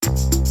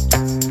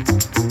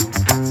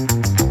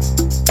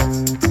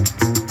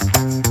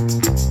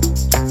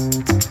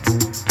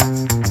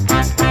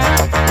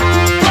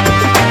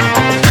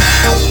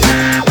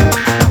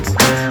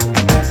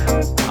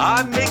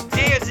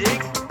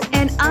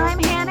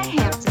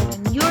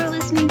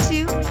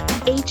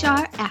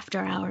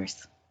After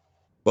Hours.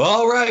 Well,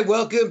 all right.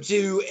 Welcome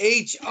to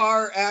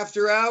HR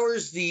After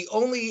Hours, the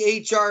only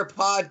HR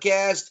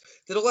podcast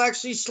that'll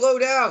actually slow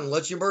down and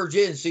let you merge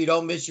in so you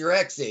don't miss your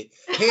exit.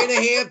 Hannah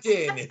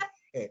Hampton,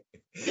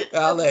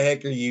 how the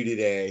heck are you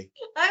today?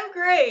 I'm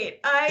great.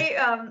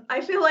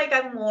 I feel like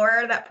I'm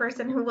more that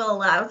person who will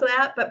allow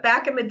that. But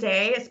back in the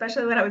day,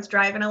 especially when I was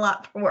driving a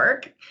lot for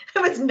work,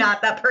 I was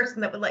not that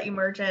person that would let you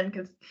merge in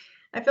because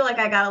I feel like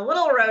I got a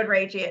little road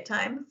ragey at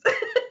times.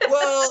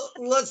 Well,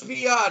 let's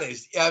be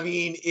honest. I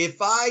mean, if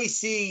I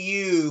see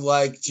you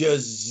like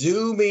just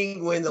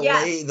zooming when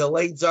the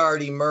lane's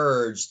already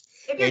merged,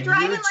 if you're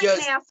driving like an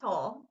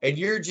asshole, and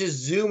you're just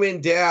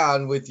zooming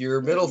down with your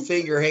middle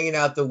finger hanging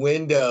out the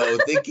window,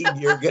 thinking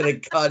you're gonna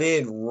cut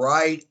in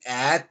right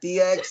at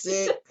the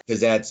exit, because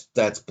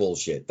that's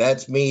bullshit.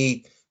 That's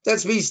me.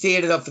 That's me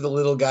standing up for the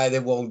little guy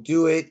that won't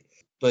do it.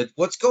 But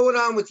what's going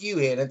on with you,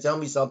 Hannah? Tell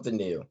me something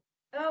new.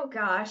 Oh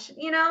gosh,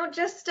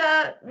 just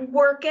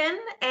working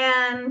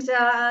and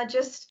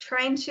just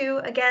trying to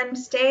again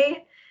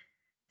stay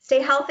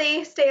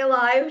healthy, stay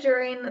alive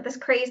during this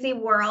crazy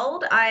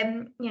world.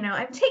 I'm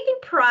taking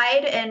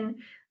pride in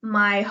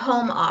my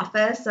home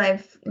office.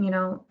 I've,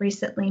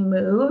 recently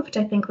moved.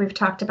 I think we've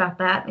talked about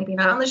that, maybe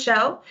not on the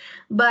show,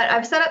 but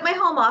I've set up my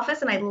home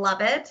office and I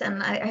love it.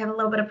 And I have a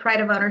little bit of pride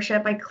of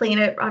ownership. I clean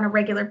it on a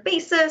regular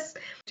basis.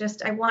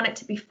 I want it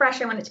to be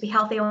fresh. I want it to be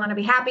healthy. I want to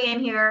be happy in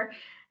here.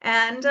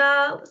 And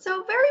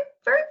so very,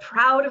 very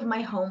proud of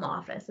my home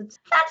office.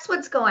 That's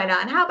what's going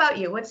on. How about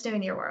you? What's new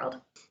in your world?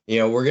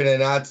 We're going to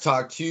not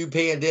talk too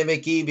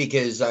pandemic-y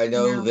because I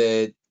know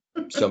that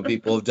some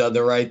people have done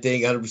the right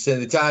thing 100% of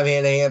the time.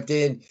 Hannah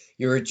Hampton,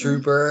 you're a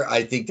trooper.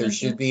 I think there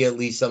should be at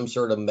least some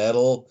sort of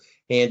medal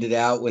handed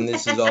out when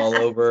this is all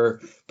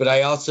over. But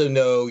I also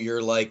know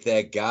you're like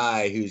that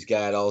guy who's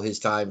got all his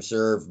time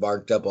served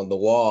marked up on the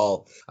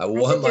wall. I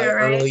won my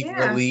early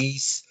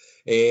release.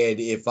 And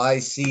if I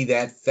see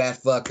that fat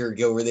fucker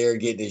go over there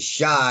getting a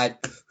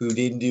shot who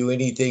didn't do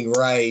anything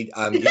right,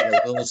 I'm getting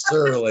a little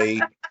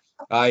surly.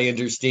 I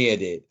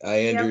understand it.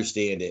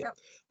 Yep.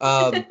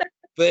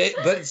 But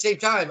at the same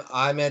time,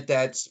 I'm at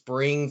that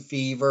spring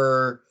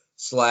fever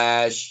 /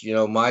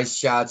 my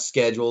shot's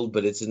scheduled,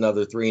 but it's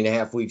another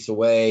 3.5 weeks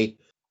away.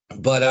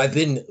 But I've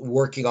been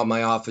working on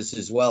my office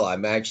as well.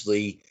 I'm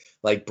actually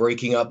like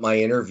breaking up my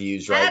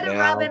interviews right now.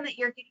 Robin, that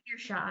you're getting your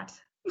shot.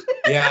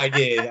 Yeah, I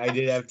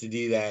did have to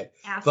do that.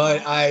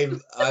 But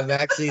I'm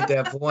actually at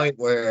that point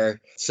where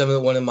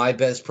one of my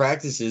best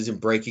practices in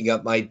breaking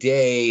up my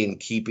day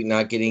and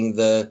not getting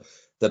the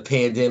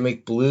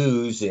pandemic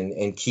blues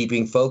and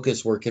keeping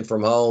focus working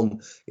from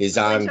home is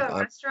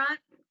restaurant.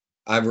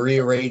 I'm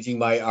rearranging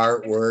my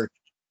artwork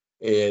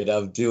and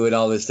I'm doing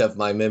all this stuff,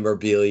 my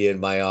memorabilia in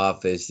my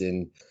office.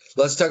 And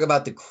let's talk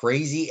about the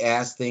crazy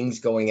ass things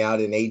going out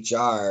in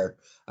HR.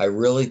 I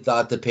really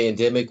thought the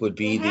pandemic would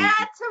be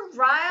had to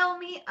rile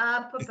me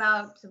up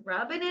about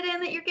rubbing it in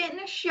that you're getting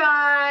a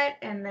shot,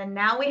 and then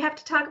now we have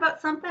to talk about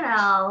something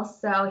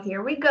else. So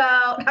here we go.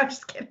 No, I'm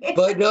just kidding.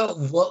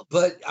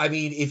 But I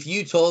mean, if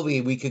you told me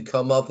we could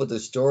come up with a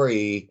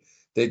story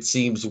that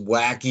seems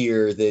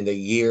wackier than a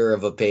year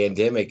of a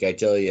pandemic, I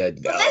tell you,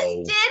 no.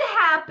 This did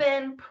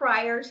happen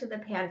prior to the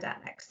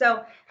pandemic.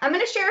 So I'm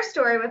going to share a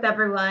story with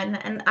everyone,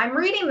 and I'm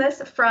reading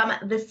this from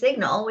The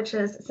Signal, which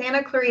is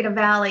Santa Clarita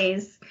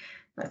Valley's.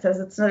 It says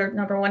it's their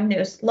number one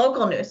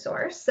local news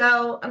source.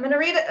 So I'm going to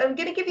read it. I'm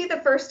going to give you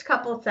the first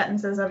couple of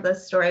sentences of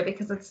this story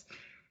because it's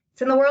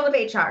in the world of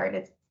HR and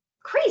it's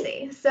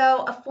crazy.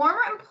 So a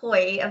former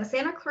employee of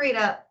Santa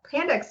Clarita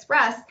Panda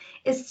Express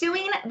is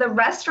suing the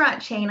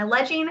restaurant chain,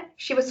 alleging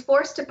she was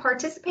forced to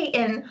participate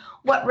in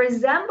what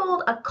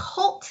resembled a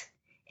cult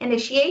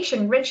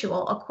initiation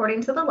ritual,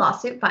 according to the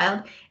lawsuit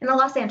filed in the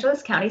Los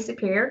Angeles County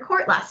Superior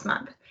Court last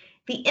month.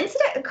 The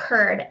incident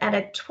occurred at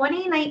a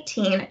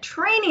 2019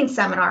 training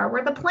seminar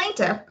where the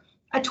plaintiff,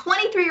 a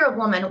 23-year-old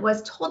woman,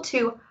 was told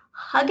to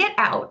hug it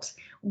out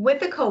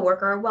with a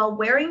coworker while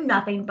wearing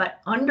nothing but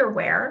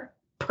underwear,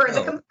 per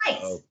the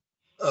complaints.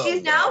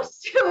 She's now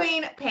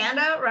suing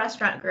Panda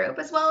Restaurant Group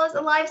as well as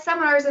Alive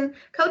Seminars and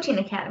Coaching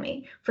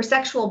Academy for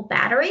sexual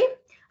battery,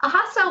 a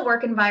hostile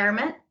work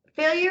environment,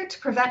 failure to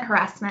prevent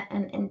harassment,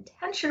 and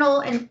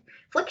intentional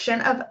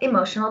infliction of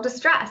emotional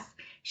distress.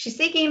 She's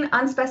seeking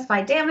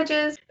unspecified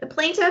damages. The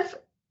plaintiff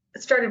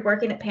started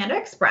working at Panda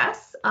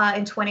Express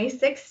in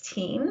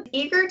 2016,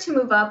 eager to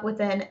move up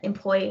within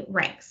employee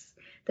ranks.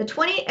 In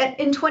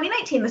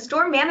 2019, the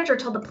store manager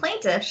told the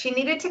plaintiff she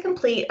needed to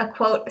complete a,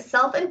 quote,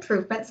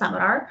 self-improvement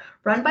seminar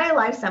run by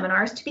Alive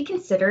Seminars to be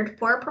considered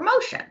for a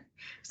promotion.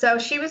 So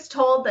she was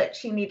told that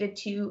she needed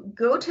to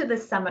go to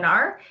this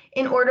seminar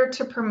in order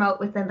to promote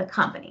within the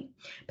company.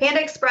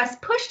 Panda Express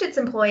pushed its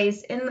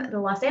employees in the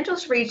Los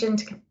Angeles region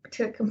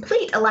to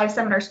complete Alive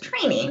Seminars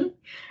training,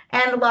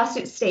 and the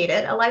lawsuit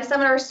stated Alive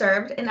Seminars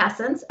served, in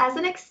essence, as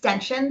an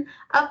extension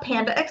of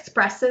Panda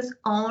Express's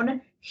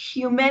own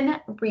human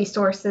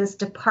resources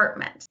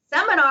department.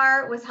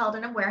 Seminar was held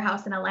in a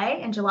warehouse in LA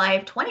in July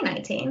of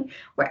 2019,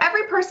 where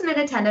every person in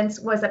attendance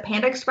was a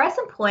Panda Express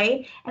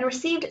employee and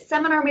received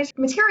seminar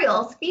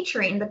materials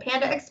featuring the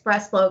Panda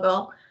Express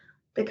logo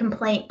the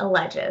complaint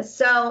alleges.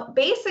 So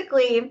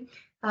basically,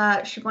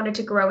 she wanted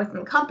to grow within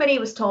the company,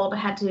 was told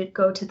had to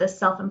go to the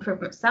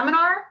self-improvement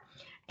seminar.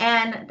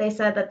 And they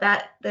said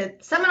that the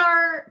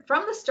seminar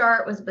from the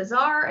start was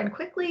bizarre and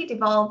quickly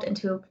devolved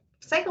into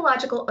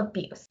psychological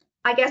abuse.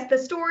 I guess the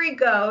story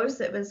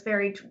goes, it was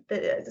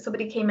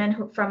somebody came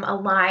in from a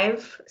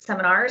live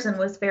seminars and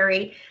was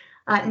very,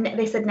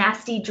 they said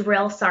nasty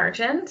drill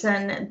sergeant,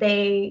 and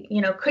they,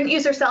 couldn't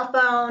use their cell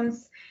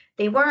phones.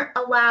 They weren't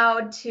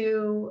allowed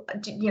to,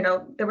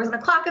 there wasn't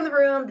a clock in the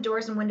room. The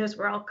doors and windows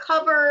were all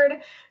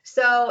covered.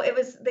 So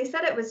they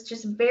said it was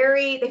just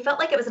they felt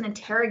like it was an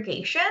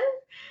interrogation.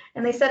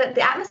 And they said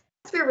the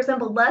atmosphere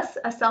resembled less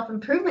a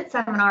self-improvement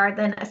seminar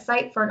than a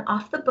site for an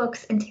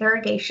off-the-books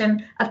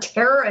interrogation of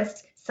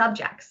terrorist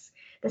subjects.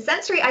 The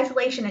sensory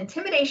isolation and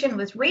intimidation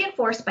was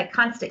reinforced by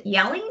constant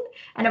yelling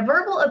and a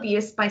verbal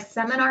abuse by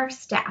seminar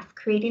staff,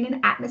 creating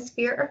an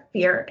atmosphere of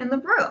fear in the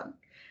room.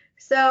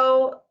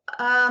 So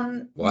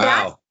wow.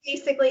 That's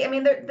basically,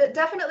 that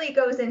definitely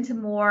goes into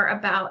more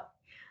about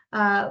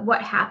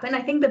what happened.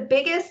 I think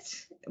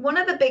one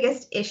of the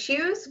biggest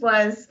issues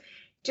was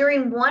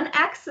during one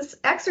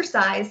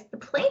exercise, the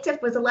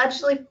plaintiff was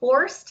allegedly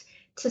forced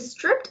to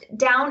strip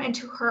down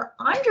into her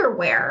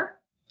underwear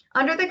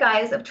under the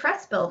guise of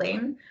trust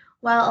building,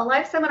 while a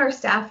live seminar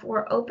staff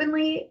were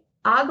openly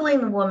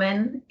ogling the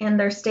woman in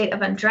their state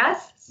of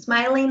undress,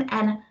 smiling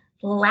and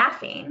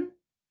laughing.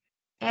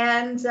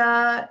 And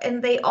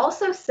they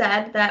also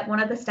said that one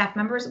of the staff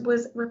members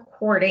was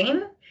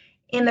recording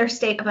in their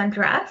state of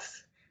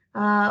undress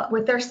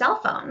with their cell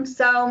phone.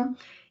 So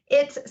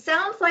it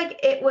sounds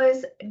like it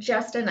was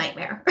just a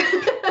nightmare.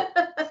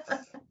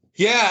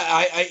 Yeah,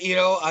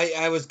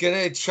 I was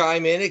gonna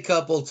chime in a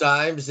couple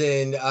times,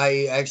 and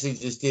I actually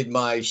just did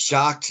my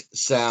shocked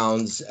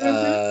sounds,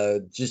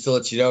 just to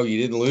let you know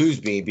you didn't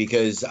lose me,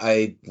 because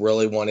I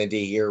really wanted to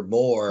hear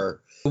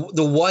more.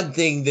 The one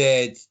thing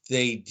that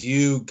they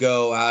do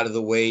go out of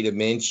the way to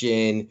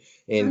mention,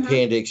 and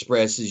Panda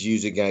Express is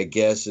using, I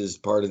guess, as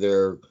part of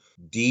their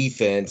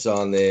defense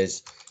on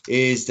this,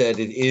 is that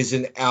it is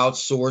an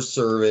outsourced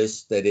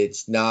service, that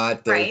it's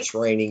not their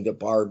training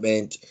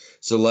department.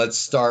 So let's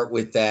start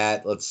with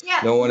that.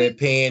 No one at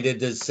Panda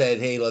just said,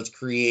 hey, let's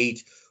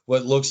create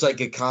what looks like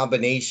a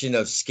combination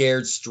of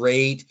Scared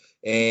Straight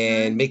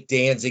and Mick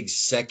Danzig's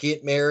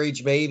second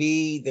marriage,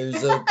 maybe.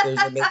 There's a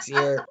mix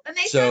here. And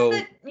they said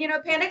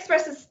that, Panda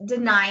Express is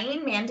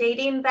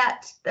mandating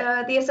that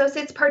the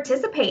associates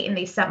participate in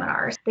these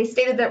seminars. They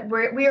stated that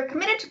we are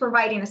committed to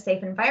providing a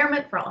safe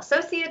environment for all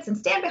associates and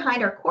stand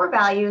behind our core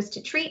values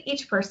to treat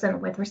each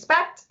person with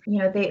respect.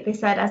 They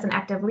said as an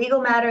active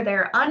legal matter,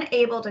 they're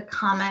unable to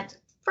comment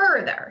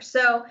further.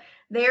 So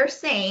they're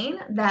saying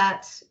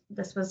that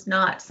this was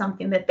not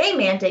something that they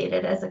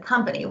mandated as a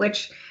company,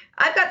 which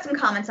I've got some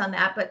comments on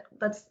that,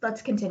 but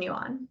let's continue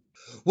on.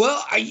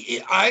 Well,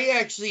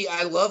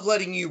 I love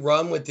letting you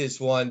run with this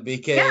one,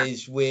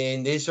 because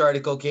when this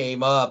article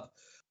came up,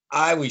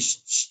 I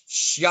was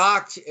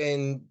shocked,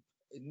 and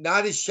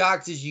not as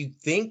shocked as you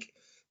think,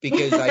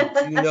 because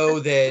I do know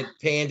that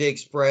Panda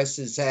Express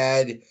has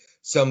had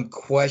some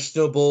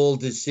questionable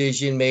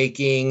decision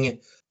making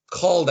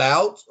called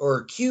out, or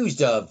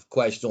accused of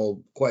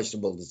questionable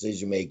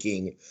decision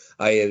making,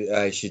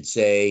 I should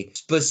say,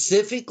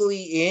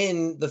 specifically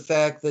in the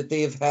fact that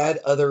they have had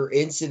other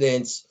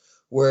incidents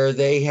where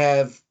they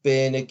have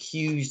been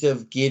accused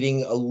of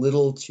getting a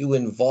little too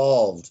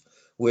involved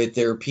with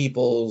their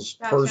people's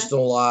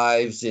personal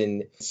lives.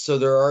 And so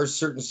there are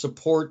certain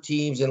support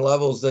teams and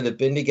levels that have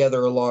been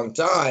together a long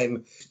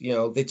time.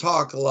 They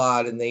talk a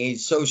lot and they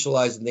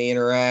socialize and they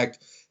interact.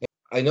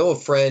 I know a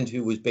friend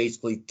who was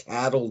basically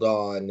tattled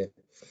on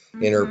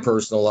in her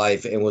personal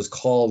life and was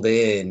called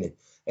in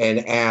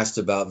and asked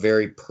about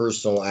very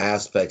personal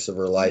aspects of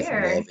her life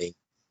involving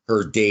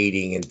her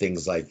dating and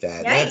things like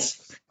that.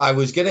 I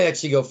was going to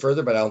actually go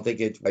further, but I don't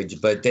think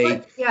but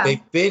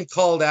they've been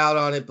called out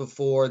on it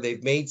before.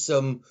 They've made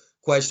some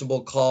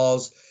questionable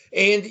calls.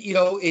 And,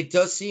 it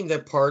does seem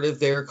that part of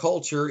their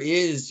culture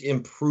is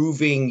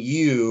improving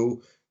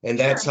you, and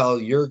that's how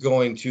you're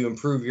going to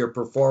improve your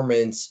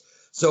performance.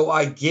 So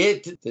I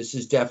get this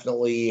is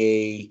definitely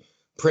a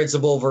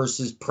principle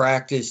versus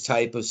practice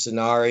type of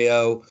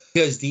scenario,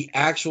 because the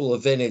actual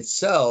event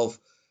itself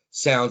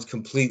sounds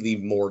completely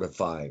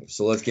mortifying.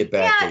 So let's get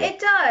back to that. Yeah, it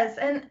does.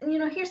 And,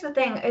 here's the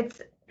thing.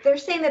 They're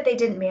saying that they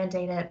didn't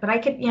mandate it, but I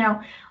could, you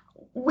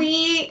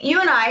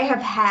and I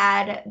have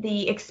had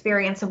the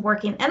experience of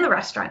working in the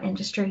restaurant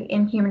industry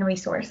in human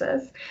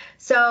resources.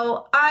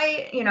 So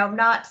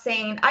not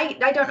saying,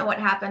 I don't know what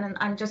happened, and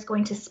I'm just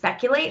going to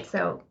speculate.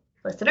 So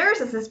listeners,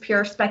 this is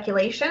pure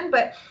speculation,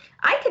 but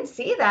I could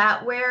see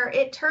that where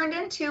it turned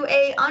into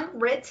a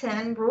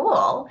unwritten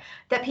rule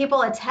that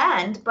people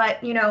attend,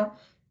 but,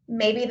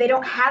 maybe they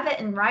don't have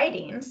it in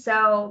writing.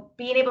 So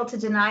being able to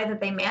deny that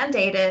they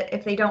mandate it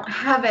if they don't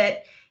have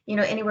it,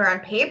 anywhere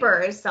on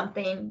paper is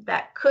something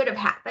that could have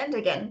happened.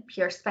 Again,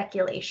 pure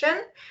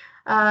speculation.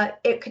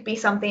 It could be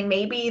something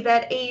maybe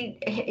that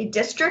a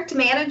district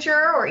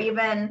manager or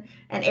even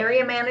an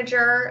area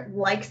manager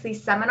likes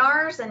these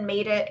seminars and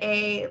made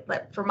it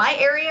for my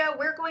area,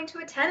 we're going to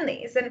attend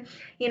these. And,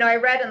 I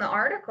read in the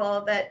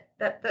article that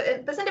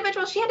this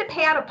individual, she had to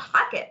pay out of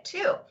pocket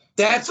too.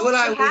 That's what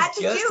I was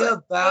just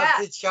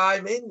about to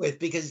chime in with,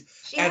 because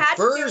at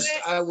first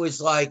I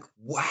was like,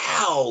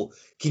 wow,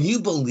 can you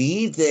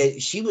believe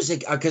that she was,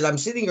 because I'm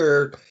sitting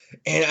here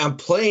and I'm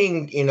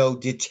playing,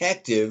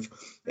 detective,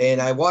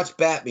 and I watched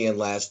Batman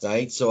last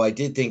night. So I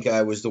did think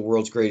I was the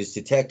world's greatest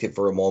detective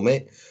for a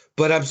moment,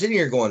 but I'm sitting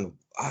here going,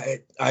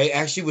 I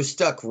actually was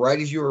stuck right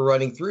as you were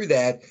running through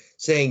that,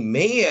 saying,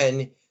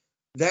 man,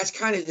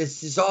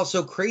 this is all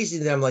so crazy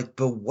that I'm like,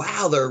 but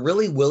wow, they're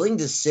really willing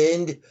to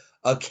send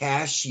a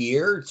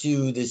cashier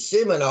to the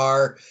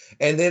seminar.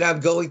 And then I'm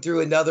going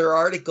through another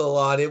article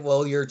on it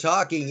while you're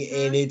talking,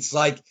 and it's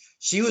like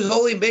she was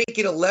only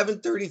making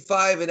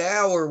 $11.35 an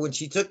hour when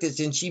she took this,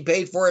 and she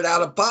paid for it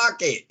out of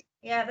pocket.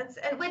 Yeah,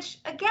 which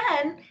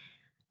again,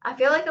 I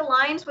feel like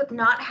aligns with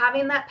not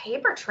having that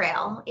paper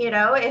trail.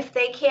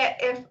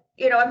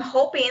 I'm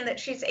hoping that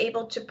she's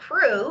able to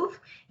prove,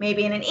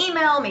 maybe in an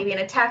email, maybe in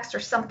a text or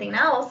something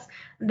else,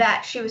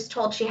 that she was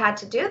told she had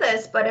to do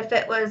this. But if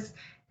it was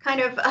kind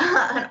of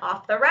an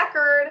off the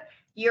record,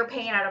 you're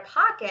paying out of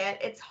pocket,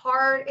 it's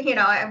hard.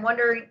 I'm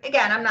wondering,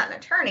 again, I'm not an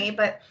attorney,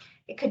 but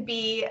it could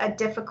be a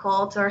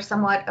difficult or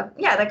somewhat of,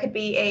 that could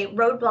be a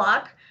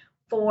roadblock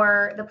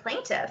for the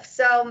plaintiff.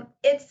 So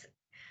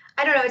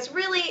I don't know. It's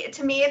really,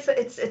 to me, it's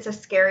a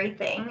scary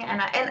thing,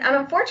 and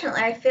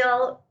unfortunately, I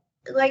feel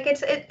like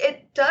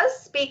it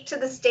does speak to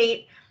the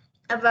state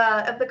of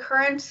the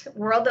current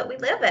world that we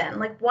live in.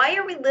 Like, why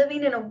are we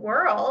living in a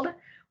world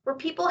where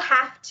people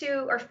have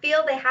to, or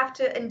feel they have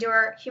to,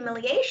 endure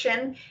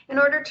humiliation in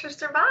order to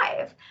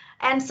survive?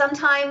 And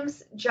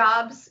sometimes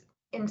jobs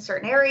in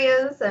certain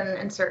areas and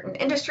in certain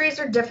industries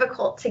are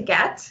difficult to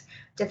get,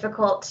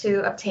 difficult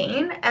to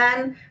obtain.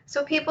 And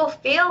so people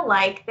feel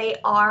like they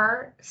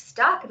are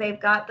stuck. They've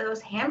got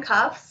those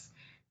handcuffs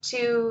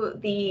to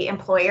the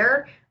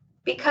employer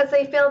because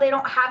they feel they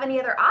don't have any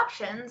other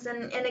options.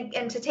 And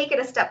to take it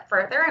a step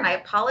further, and I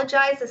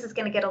apologize, this is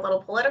going to get a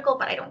little political,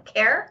 but I don't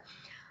care.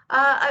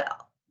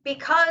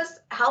 Because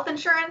health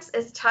insurance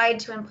is tied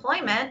to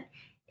employment,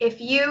 if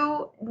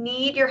you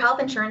need your health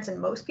insurance, and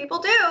most people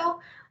do,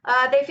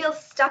 they feel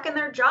stuck in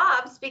their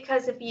jobs,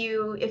 because if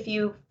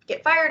you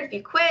get fired, if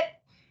you quit,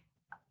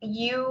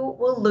 you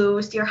will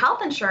lose your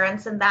health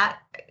insurance, and that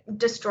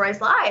destroys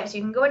lives.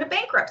 You can go into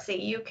bankruptcy.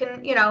 You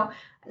can,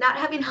 not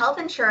having health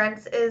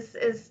insurance is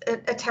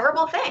a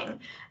terrible thing.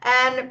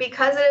 And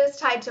because it is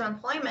tied to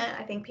employment,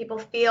 I think people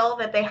feel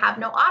that they have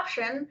no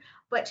option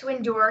but to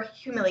endure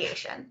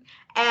humiliation.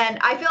 And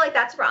I feel like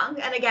that's wrong.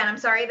 And again, I'm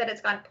sorry that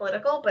it's gone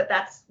political, but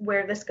that's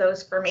where this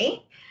goes for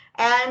me.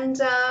 And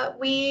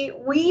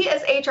we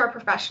as HR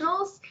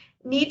professionals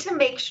need to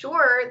make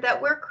sure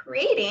that we're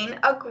creating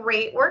a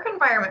great work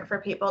environment for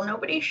people.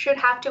 Nobody should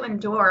have to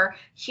endure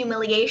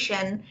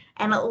humiliation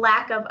and a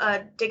lack of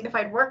a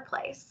dignified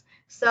workplace.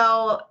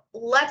 So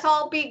let's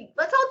all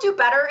do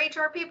better,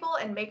 HR people,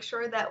 and make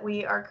sure that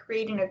we are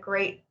creating a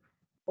great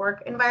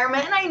work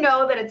environment. And I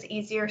know that it's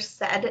easier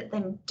said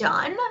than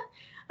done,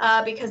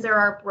 because there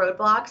are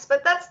roadblocks,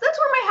 but that's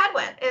where my head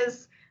went,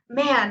 is,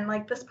 man,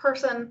 like, this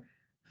person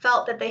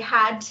felt that they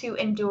had to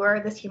endure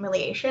this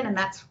humiliation, and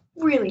that's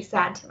really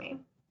sad to me.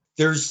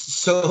 There's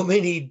so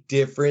many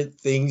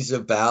different things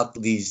about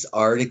these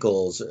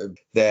articles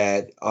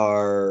that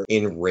are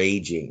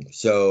enraging.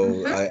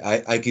 So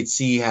I could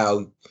see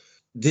how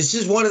this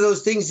is one of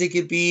those things that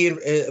could be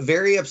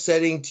very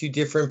upsetting to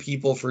different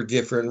people for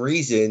different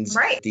reasons.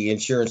 Right. The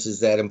insurance is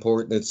that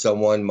important that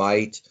someone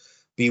might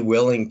be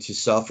willing to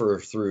suffer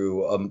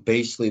through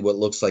basically what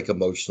looks like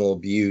emotional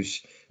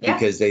abuse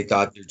because they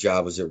thought their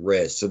job was at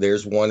risk. So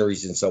there's one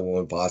reason someone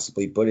would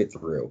possibly put it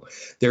through.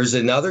 There's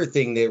another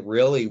thing that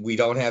really, we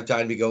don't have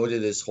time to go into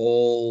this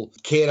whole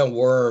can of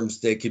worms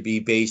that could be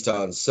based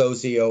on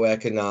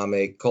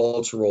socioeconomic,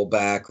 cultural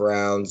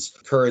backgrounds,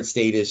 current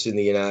status in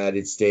the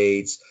United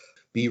States,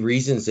 be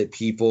reasons that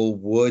people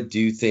would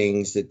do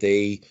things that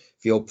they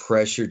feel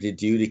pressured to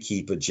do to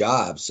keep a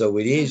job. So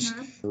it is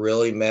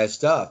really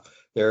messed up.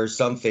 There are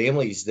some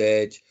families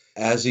that,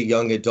 as a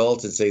young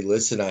adult, and say,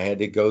 listen, I have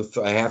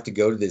to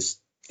go to this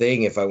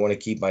thing if I want to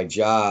keep my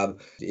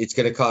job. It's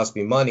going to cost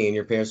me money. And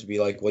your parents would be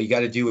like, well, you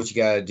got to do what you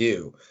got to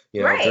do.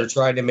 If they're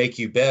trying to make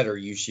you better,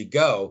 you should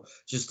go.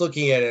 Just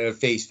looking at it at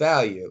face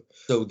value.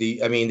 So they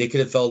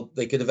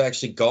could have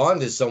actually gone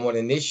to someone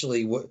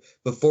initially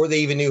before they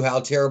even knew how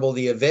terrible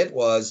the event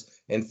was,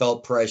 and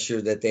felt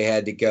pressure that they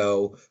had to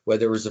go,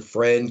 whether it was a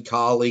friend,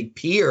 colleague,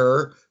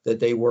 peer that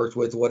they worked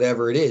with,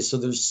 whatever it is. So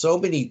there's so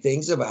many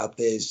things about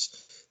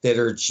this that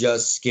are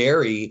just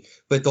scary.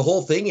 But the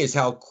whole thing is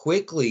how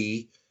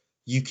quickly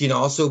you can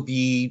also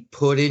be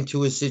put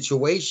into a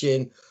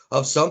situation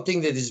of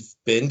something that has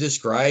been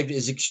described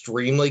as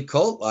extremely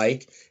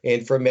cult-like.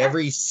 And from Yeah.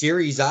 every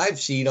series I've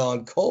seen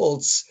on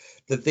cults,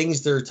 the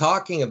things they're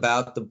talking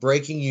about, the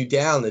breaking you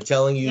down, the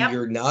telling you Yep.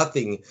 you're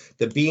nothing,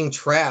 the being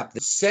trapped.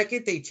 The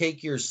second they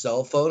take your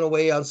cell phone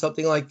away on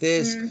something like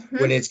this,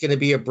 when it's going to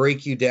be a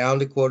break you down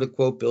to quote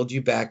unquote build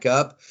you back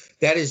up,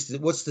 that is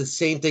what's the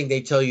same thing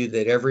they tell you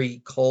that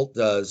every cult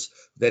does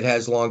that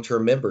has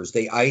long-term members.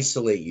 They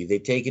isolate you.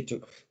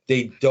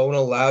 They don't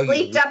allow you to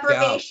Sleep reach out.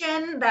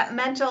 deprivation, that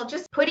mental,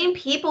 just putting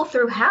people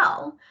through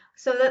hell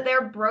so that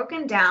they're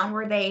broken down,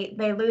 where they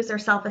lose their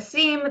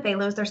self-esteem, they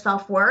lose their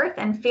self-worth,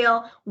 and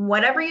feel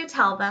whatever you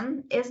tell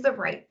them is the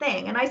right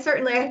thing. And I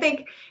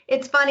think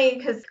it's funny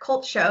because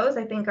cult shows,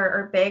 I think,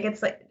 are big.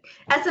 It's like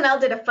SNL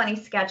did a funny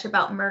sketch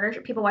about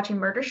murder, people watching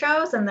murder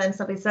shows, and then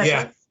somebody said,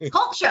 Yeah. well,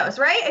 cult shows,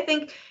 right? I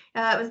think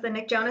it was the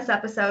Nick Jonas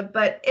episode,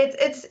 but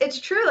it's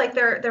true. Like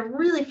they're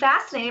really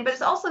fascinating, but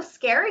it's also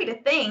scary to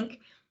think,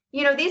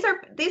 these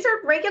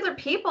are regular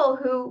people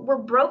who were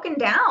broken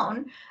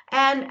down,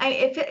 and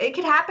if it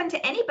could happen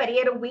to anybody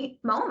at a weak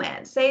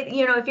moment. Say,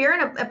 if you're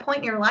in a point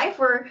in your life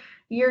where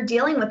you're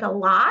dealing with a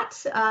lot,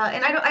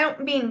 and I don't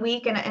mean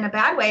weak in a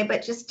bad way,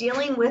 but just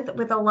dealing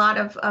with a lot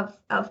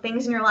of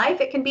things in your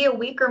life, it can be a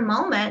weaker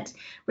moment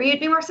where you'd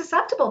be more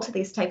susceptible to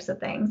these types of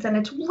things. And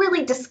it's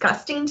really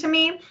disgusting to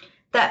me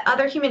that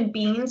other human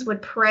beings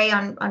would prey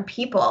on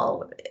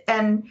people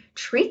and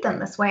treat them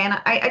this way. And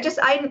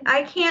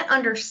I can't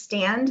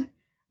understand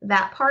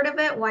that part of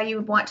it, why you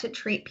would want to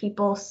treat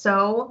people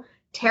so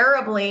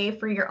terribly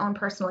for your own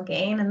personal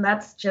gain. And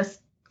that's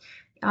just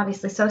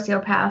obviously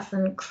sociopaths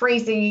and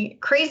crazy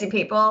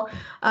people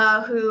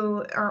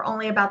who are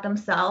only about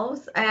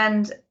themselves.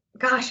 And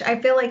gosh,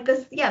 I feel like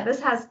this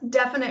has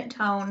definite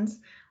tones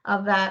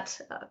of that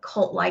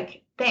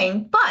cult-like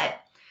thing. But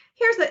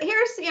here's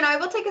I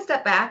will take a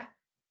step back.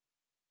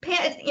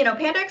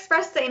 Panda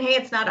Express saying, hey,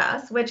 it's not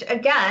us, which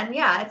again,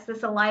 yeah, it's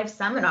this Alive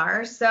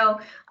seminar. So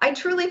I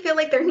truly feel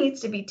like there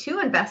needs to be two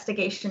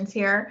investigations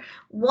here,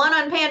 one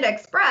on Panda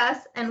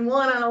Express and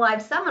one on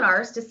Alive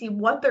seminars, to see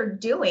what they're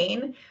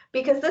doing,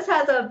 because this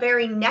has a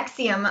very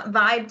NXIVM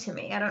vibe to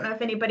me. I don't know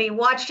if anybody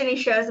watched any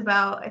shows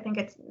about, I think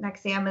it's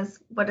NXIVM is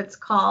what it's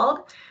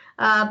called.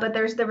 But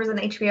there was an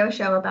HBO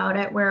show about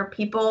it where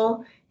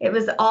it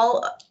was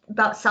all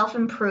about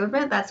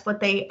self-improvement. That's what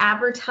they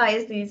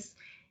advertised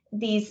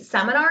these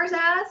seminars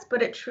as,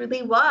 but it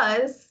truly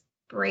was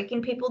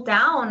breaking people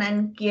down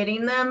and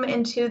getting them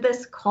into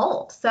this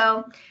cult.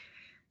 So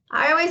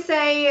I always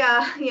say,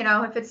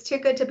 if it's too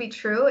good to be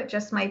true, it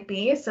just might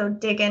be. So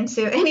dig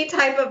into any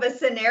type of a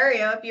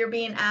scenario. If you're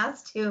being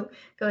asked to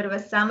go to a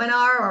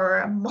seminar or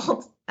a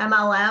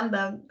MLM,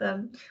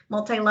 the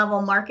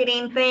multi-level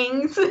marketing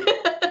things.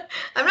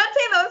 I'm not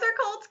saying those are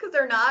cults, because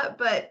they're not,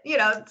 but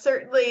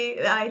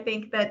certainly I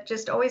think that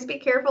just always be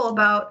careful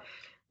about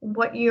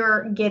what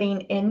you're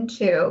getting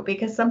into,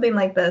 because something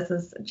like this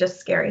is just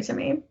scary to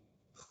me.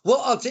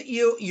 Well, I'll tell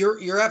you,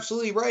 you're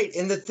absolutely right.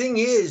 And the thing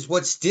is,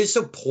 what's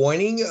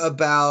disappointing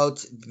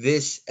about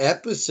this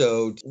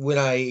episode, when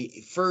I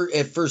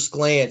at first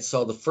glance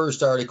saw the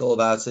first article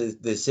about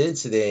this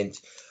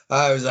incident,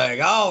 I was like,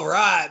 all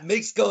right,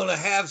 Mick's gonna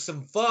have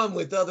some fun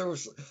with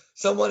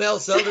someone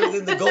else other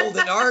than the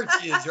Golden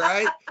Arches,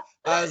 right?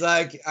 I was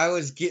like, I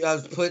was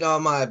putting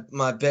on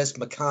my best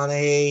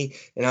McConaughey,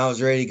 and I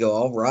was ready to go.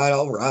 All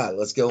right,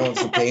 let's go on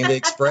some Panda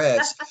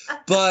Express.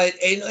 But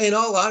in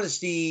all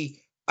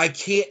honesty, I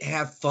can't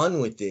have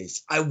fun with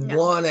this. I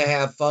want to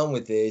have fun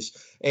with this.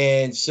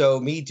 And so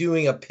me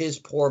doing a piss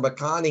poor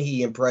McConaughey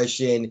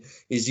impression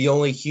is the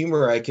only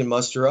humor I can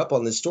muster up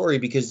on the story,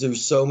 because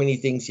there's so many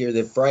things here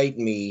that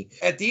frighten me.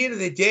 At the end of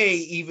the day,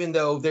 even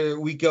though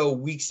we go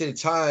weeks at a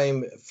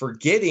time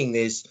forgetting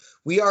this,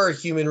 we are a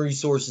human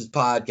resources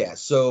podcast.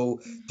 So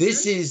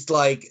this is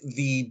like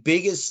the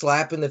biggest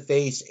slap in the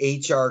face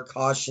HR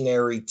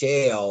cautionary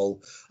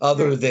tale,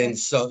 other than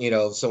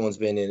someone's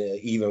been in an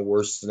even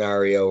worse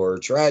scenario or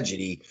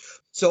tragedy.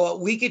 So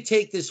we could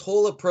take this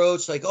whole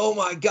approach like, oh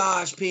my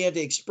gosh,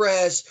 Panda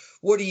Express,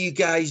 what are you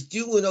guys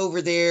doing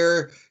over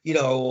there?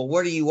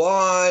 What are you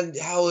on?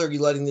 How are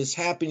you letting this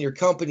happen? Your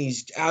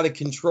company's out of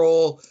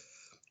control.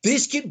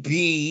 This could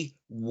be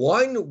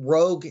one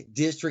rogue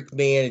district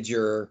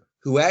manager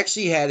who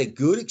actually had a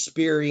good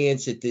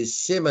experience at this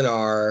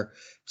seminar,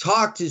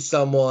 talk to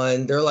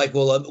someone. They're like,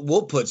 well,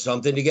 we'll put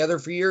something together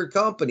for your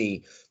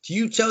company. Do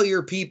you tell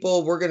your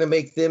people we're going to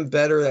make them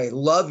better? I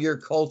love your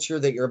culture,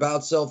 that you're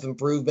about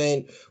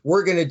self-improvement.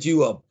 We're going to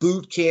do a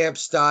boot camp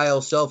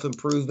style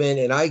self-improvement.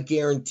 And I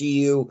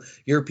guarantee you,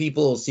 your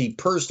people will see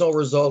personal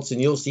results and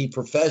you'll see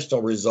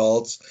professional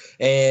results.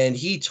 And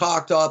he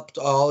talked up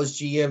to all his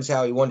GMs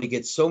how he wanted to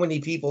get so many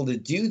people to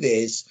do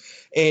this.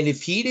 And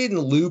if he didn't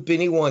loop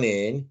anyone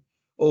in,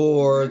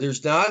 or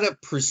there's not a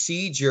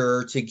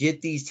procedure to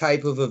get these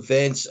type of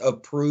events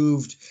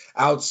approved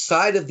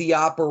outside of the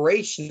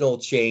operational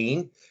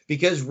chain,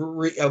 because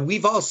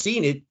we've all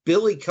seen it.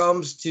 Billy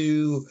comes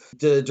to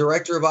the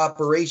director of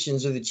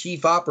operations or the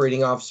chief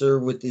operating officer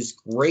with this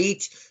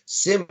great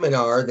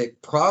seminar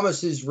that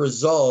promises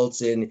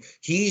results, and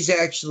he's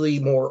actually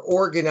more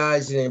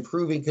organized and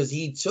improving because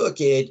he took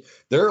it.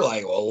 They're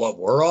like, well, look,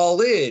 we're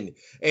all in.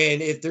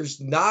 And if there's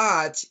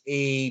not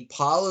a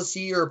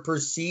policy or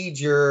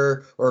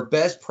procedure or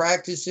best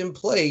practice in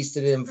place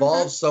that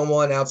involves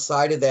someone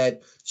outside of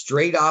that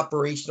straight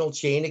operational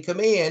chain of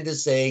command to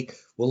say,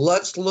 well,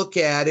 let's look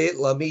at it.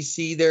 Let me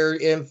see their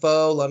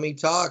info. Let me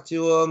talk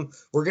to them.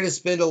 We're going to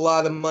spend a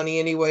lot of money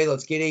anyway.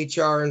 Let's get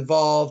HR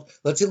involved.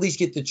 Let's at least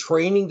get the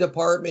training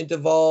department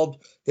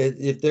involved. That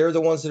if they're the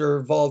ones that are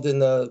involved in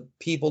the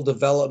people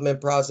development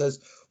process,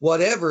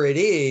 whatever it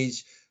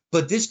is.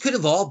 But this could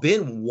have all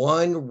been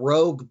one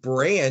rogue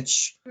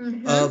branch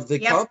of the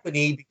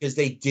company because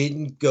they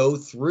didn't go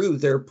through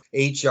their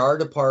HR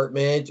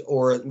department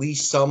or at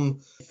least some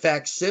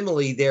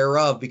facsimile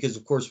thereof, because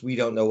of course we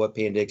don't know what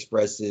Panda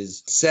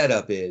Express's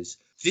setup is.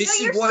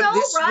 If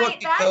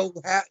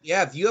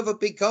you have a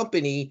big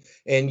company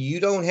and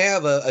you don't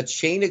have a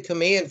chain of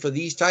command for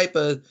these type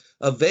of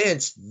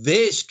events,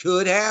 this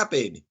could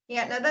happen.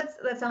 Yeah, no,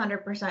 that's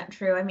 100%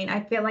 true. I mean,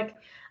 I feel like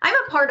I'm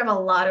a part of a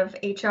lot of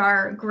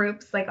HR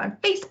groups like on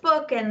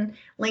Facebook and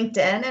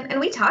LinkedIn, and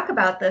we talk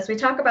about this. We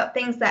talk about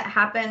things that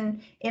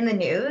happen in the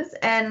news.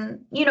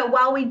 And, you know,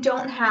 while we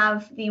don't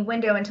have the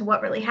window into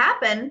what really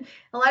happened,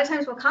 a lot of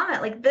times we'll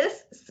comment like,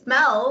 this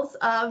smells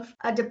of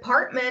a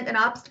department, an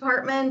ops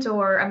department,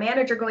 or a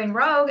manager going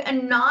rogue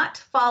and not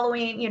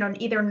following, you know,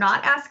 either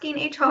not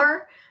asking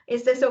HR,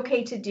 is this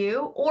okay to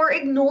do, or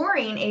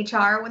ignoring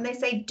HR when they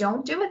say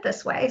don't do it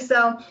this way.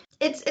 So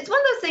it's one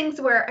of those things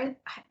where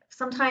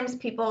sometimes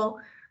people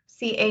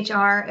see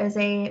HR as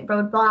a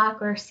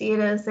roadblock or see it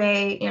as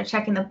a, you know,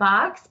 checking the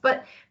box.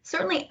 But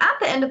certainly at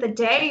the end of the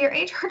day, your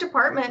HR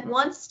department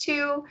wants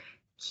to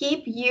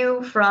keep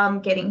you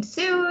from getting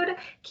sued,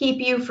 keep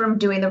you from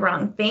doing the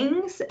wrong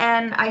things.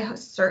 And I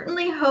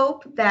certainly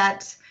hope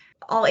that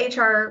all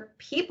HR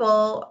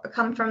people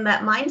come from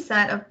that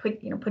mindset of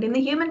putting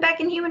the human back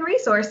in human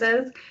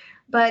resources.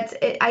 But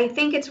I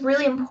think it's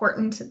really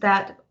important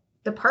that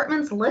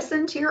departments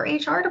listen to your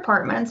HR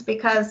departments,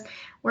 because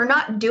we're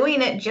not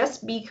doing it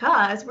just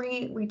because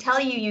we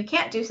tell you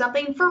can't do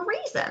something for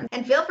reasons.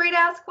 And feel free to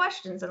ask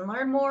questions and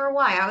learn more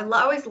why. I would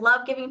always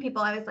love giving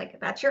people, I was like,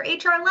 that's your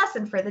HR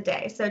lesson for the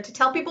day. So to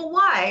tell people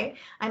why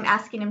I'm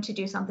asking them to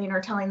do something or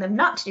telling them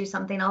not to do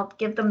something, I'll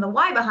give them the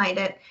why behind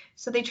it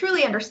so they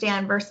truly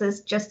understand,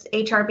 versus just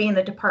HR being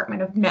the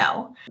department of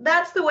no.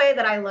 That's the way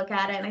that I look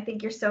at it. And I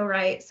think you're so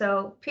right.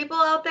 So people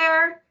out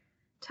there,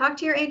 talk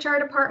to your HR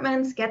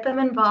departments, get them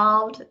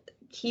involved,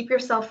 keep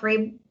yourself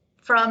free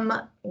from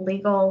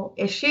legal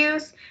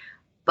issues.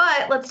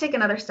 But let's take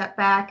another step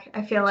back.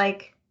 I feel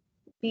like,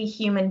 be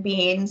human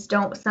beings.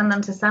 Don't send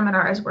them to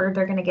seminars where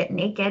they're going to get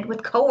naked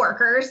with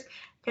coworkers,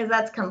 because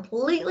that's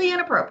completely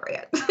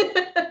inappropriate.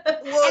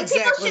 Well, and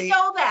people should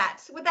know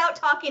that without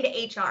talking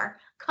to HR.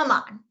 Come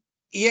on.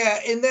 Yeah,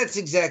 and that's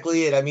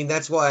exactly it. I mean,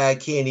 that's why I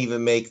can't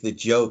even make the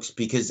jokes,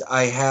 because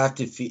I have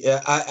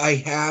to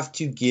I have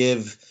to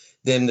give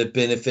them the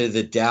benefit of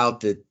the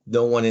doubt that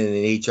no one in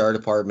an HR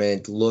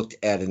department looked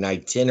at an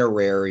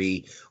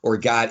itinerary or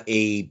got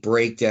a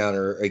breakdown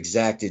or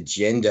exact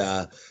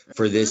agenda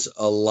for this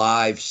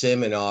live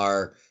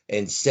seminar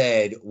and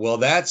said, well,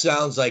 that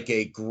sounds like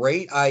a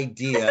great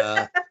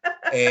idea.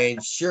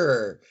 And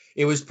sure,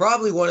 it was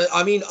probably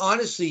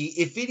honestly,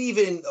 if it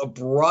even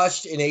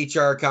brushed an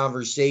HR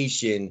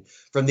conversation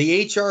from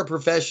the HR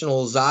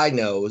professionals I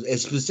know, and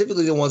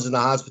specifically the ones in the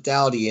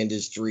hospitality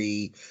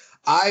industry,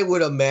 I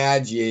would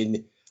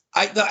imagine,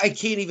 I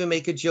can't even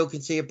make a joke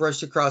and say it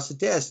brushed across the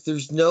desk.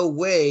 There's no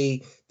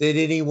way that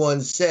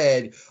anyone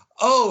said,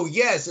 oh,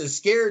 yes, a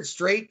scared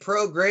straight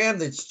program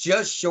that's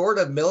just short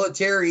of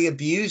military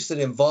abuse that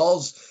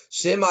involves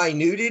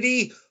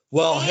semi-nudity.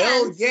 Well,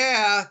 hell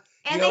yeah.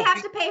 And they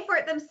have to pay for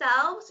it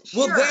themselves?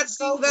 Sure, well, that's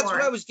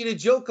what I was going to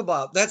joke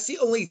about. That's the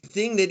only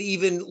thing that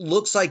even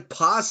looks like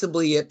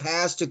possibly it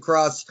passed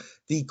across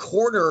the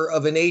corner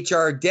of an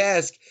HR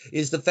desk,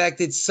 is the fact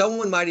that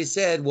someone might have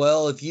said,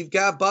 well, if you've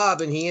got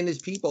Bob and he and his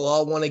people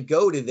all want to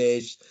go to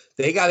this,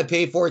 they got to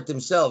pay for it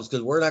themselves,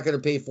 because we're not going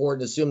to pay for it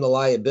and assume the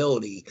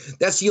liability.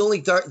 That's the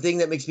only thing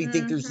that makes me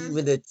think there's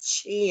even a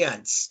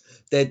chance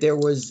that there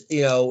was,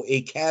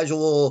 a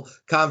casual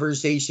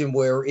conversation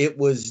where it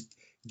was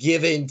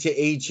given to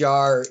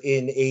HR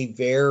in a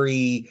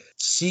very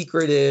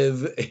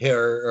secretive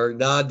or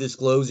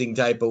non-disclosing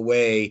type of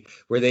way,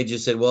 where they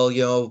just said,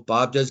 well,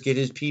 Bob does get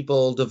his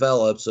people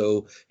developed,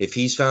 so if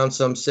he's found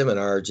some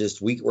seminar,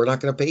 we're not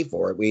going to pay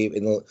for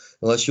it,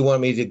 unless you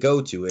want me to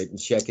go to it and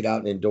check it out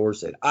and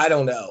endorse it. I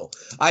don't know.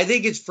 I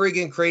think it's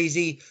friggin'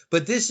 crazy,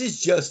 but this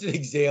is just an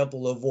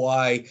example of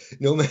why,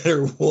 no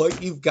matter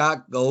what you've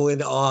got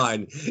going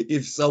on,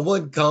 if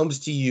someone comes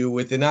to you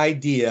with an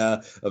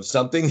idea of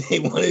something they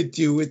want to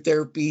do with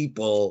their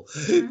people,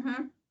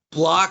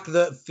 block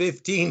the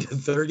 15 to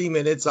 30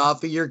 minutes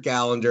off of your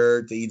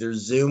calendar to either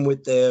Zoom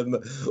with them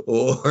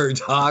or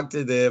talk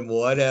to them,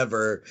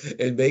 whatever,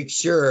 and make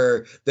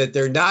sure that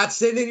they're not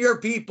sending your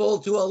people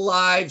to a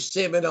live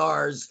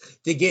seminars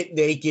to get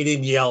naked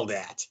and yelled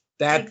at.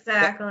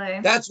 Exactly.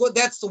 That's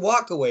the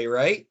walk away,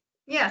 right?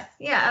 Yes.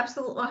 Yeah,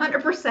 absolutely.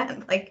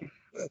 100%. Like,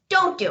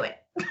 don't do it.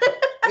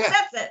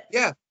 That's it.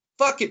 Yeah.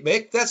 Fuck it,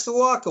 Mick. That's the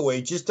walk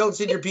away. Just don't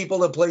send your people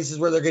to places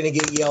where they're going to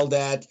get yelled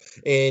at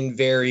in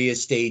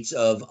various states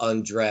of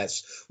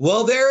undress.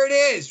 Well, there it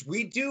is.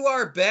 We do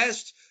our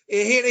best.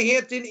 Hannah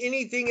Hampton,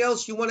 anything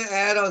else you want to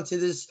add onto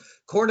this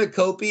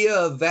cornucopia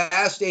of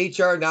vast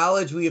HR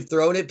knowledge we have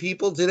thrown at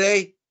people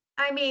today?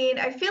 I mean,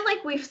 I feel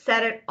like we've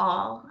said it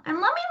all.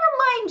 And let me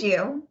remind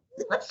you,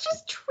 let's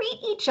just treat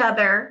each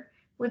other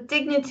with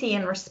dignity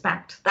and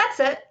respect.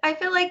 That's it. I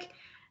feel like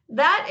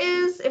that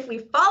is, if we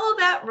follow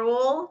that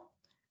rule,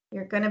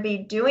 you're going to be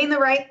doing the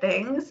right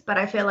things. But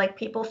I feel like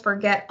people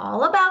forget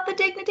all about the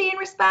dignity and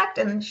respect,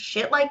 and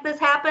shit like this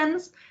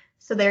happens.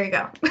 So there you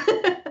go.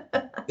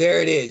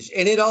 There it is.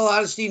 And in all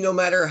honesty, no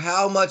matter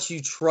how much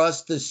you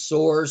trust the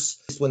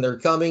source, when they're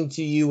coming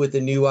to you with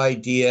a new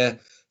idea,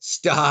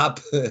 stop,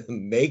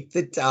 make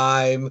the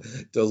time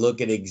to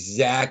look at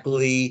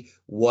exactly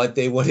what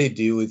they want to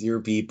do with your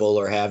people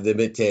or have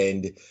them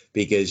attend,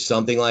 because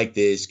something like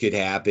this could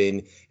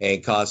happen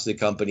and cost the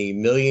company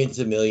millions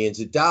and millions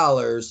of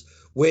dollars,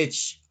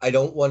 which I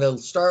don't want to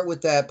start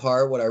with that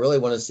part. What I really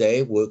want to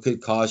say, what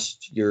could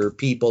cost your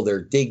people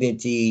their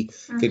dignity,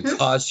 could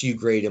cost you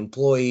great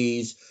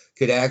employees,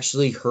 could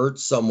actually hurt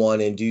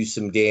someone and do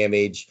some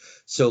damage.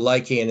 So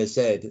like Hannah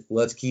said,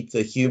 let's keep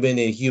the human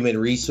and human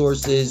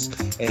resources,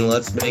 and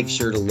let's make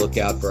sure to look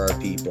out for our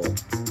people.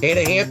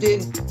 Hannah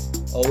Hampton,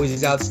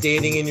 always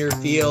outstanding in your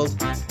field.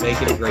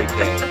 Make it a great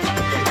day.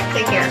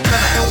 Take care.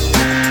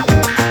 Bye-bye.